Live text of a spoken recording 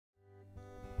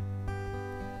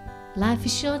Life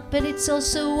is short, but it's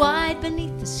also wide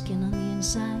beneath the skin on the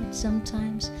inside.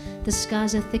 Sometimes the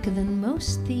scars are thicker than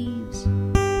most thieves.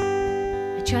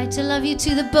 I tried to love you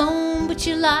to the bone, but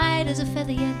you lied as a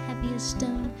feather yet heavy as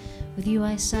stone. With you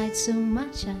I sighed so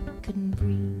much I couldn't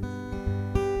breathe.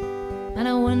 And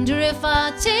I wonder if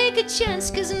I'll take a chance,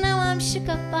 'cause now I'm shook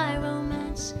up by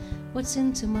romance. What's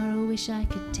in tomorrow, wish I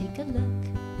could take a look.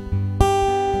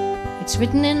 It's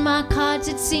written in my cards,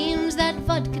 it seems, that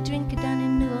vodka drinker down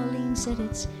in New Orleans said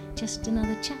it's just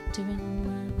another chapter in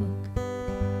my book.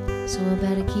 So I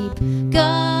better keep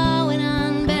going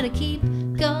on, better keep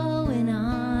going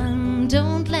on.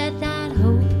 Don't let that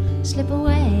hope slip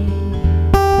away.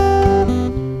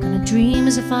 Gonna dream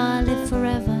as if I live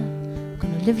forever,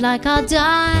 gonna live like I'll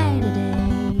die today.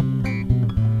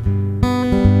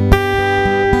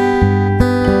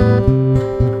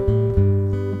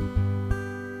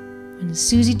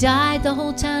 Susie died, the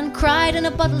whole town cried, and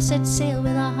a bottle set sail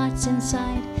with our hearts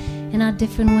inside. In our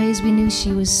different ways we knew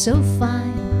she was so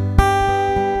fine.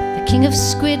 The king of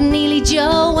squid, Neely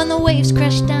Joe, when the waves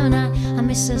crashed down, I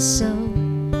miss her so.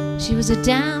 She was a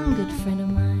damn good friend of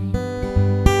mine.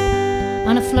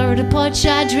 On a Florida porch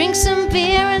I drink some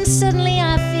beer, and suddenly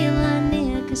I feel her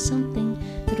near, 'cause something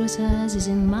that was hers is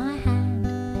in my hand.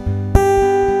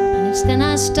 And it's then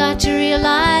I start to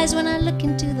realize, when I look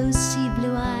into those sea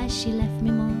blue eyes, she left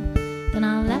me more than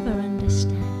I'll ever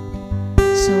understand.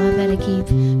 So I better keep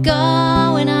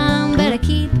going on, better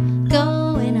keep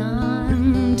going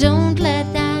on. Don't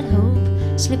let that hope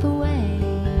slip away.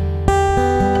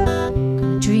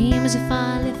 Gonna dream as if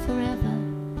I live forever,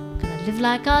 gonna live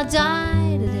like I'll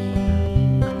die today.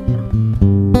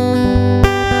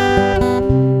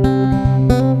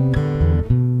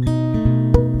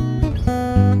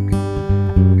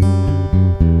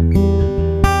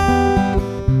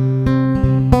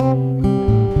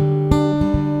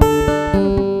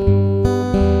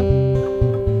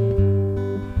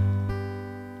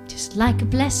 Like a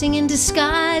blessing in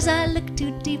disguise, I looked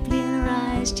too deeply in her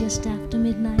eyes just after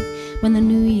midnight when the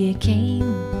new year came.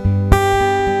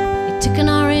 It took an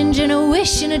orange and a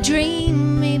wish and a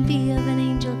dream, maybe of an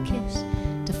angel kiss,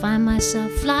 to find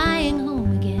myself flying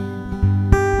home again.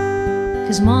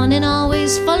 'Cause morning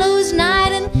always follows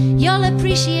night, and you'll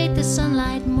appreciate the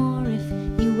sunlight more if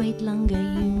you wait longer,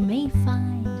 you may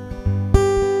find.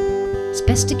 It's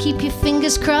best to keep your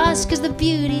fingers crossed, 'cause the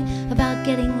beauty about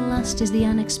getting lost is the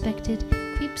unexpected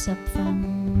creeps up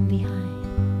from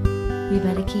behind. We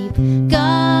better keep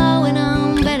going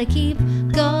on, better keep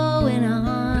going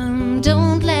on.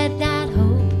 Don't let that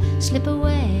hope slip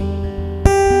away.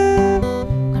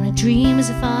 Gonna dream as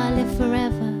if I live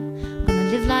forever, gonna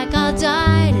live like I'll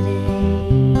die today.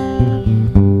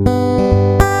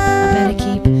 I better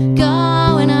keep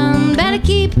going on, better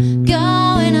keep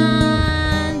going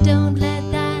on. Don't let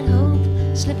that hope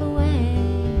slip away.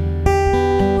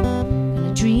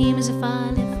 Gonna dream as if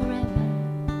I live forever,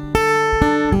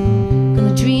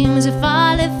 gonna dream as if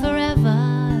I live forever,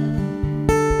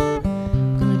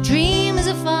 gonna dream as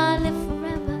if I live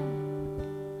forever.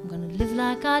 I'm gonna live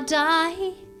like I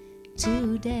die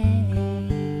today.